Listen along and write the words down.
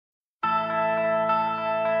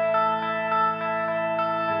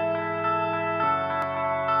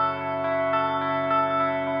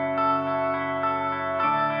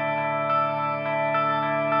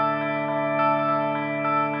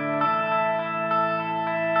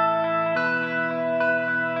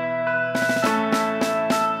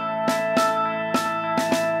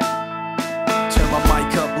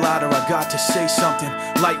I got to say something.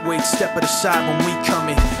 Lightweight, step at the side when we come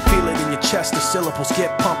in. Feel it in your chest, the syllables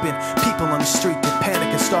get pumping. People on the street, they panic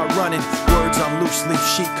and start running. Words on loose leaf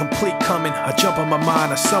sheet, complete coming. I jump on my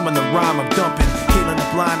mind, I summon the rhyme, I'm dumping. Healing the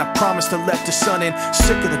blind, I promise to let the sun in.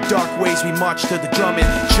 Sick of the dark ways, we march to the drumming.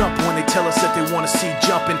 Jump when they tell us that they wanna see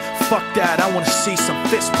jumping. Fuck that, I wanna see some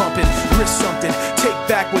fist pumping. Risk something, take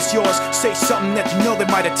back what's yours. Say something that you know they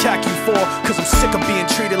might attack you for. Cause I'm sick of being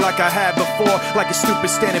treated like I had before. Like a stupid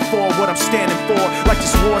standing for what I'm standing for. Like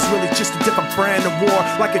this war's really just a different brand of war.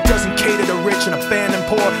 Like it doesn't cater to rich and abandon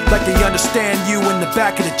poor. Like they understand you in the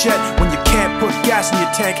back of the jet when you can't put gas in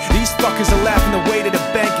your tank. These fuckers are laughing away to the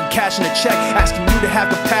bank and cashing a check, asking you to have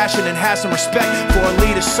compassion and have some respect for a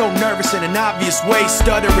leader so nervous in an obvious way,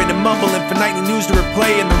 stuttering and mumbling for nightly news to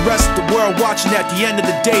replay, and the rest of the world watching at the end of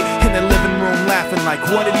the day in their living room laughing like,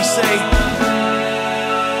 what did he say?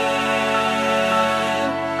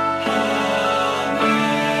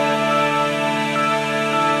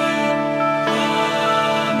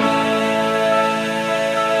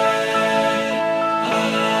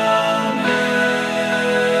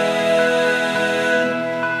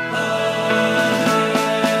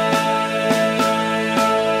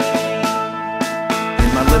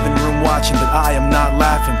 But I am not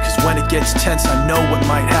laughing, cause when it gets tense I know what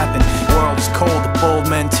might happen. World is cold, the bold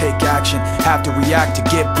men take action, have to react to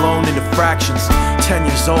get blown into fractions. 10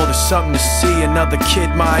 years old is something to see, another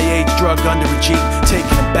kid my age drugged under a Jeep, taken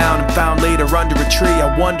and bound and found later under a tree.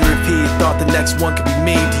 I wonder if he had thought the next one could be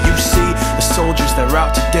me. Do you see the soldiers that are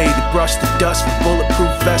out today to brush the dust from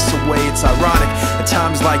bulletproof vests away? It's ironic, at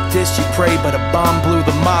times like this you pray, but a bomb blew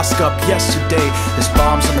the mosque up yesterday. There's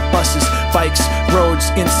bombs on the buses, bikes, roads,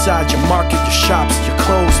 inside your market, your shops, your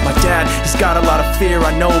clothes. My dad, he's got a lot of fear,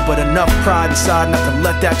 I know, but enough pride inside not to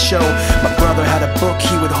let that show. My brother had a book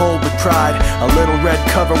he would hold with pride, a little red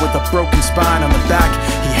cover with a broken spine on the back.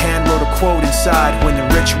 He hand wrote a quote inside, when the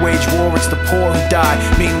rich wage war, it's the poor who die.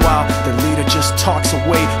 Meanwhile, the leader just talks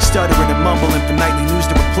away, stuttering and mumbling for nightly news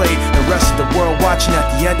to replay. The rest of the world watching at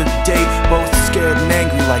the end of the day, both scared and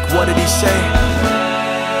angry like, what did he say?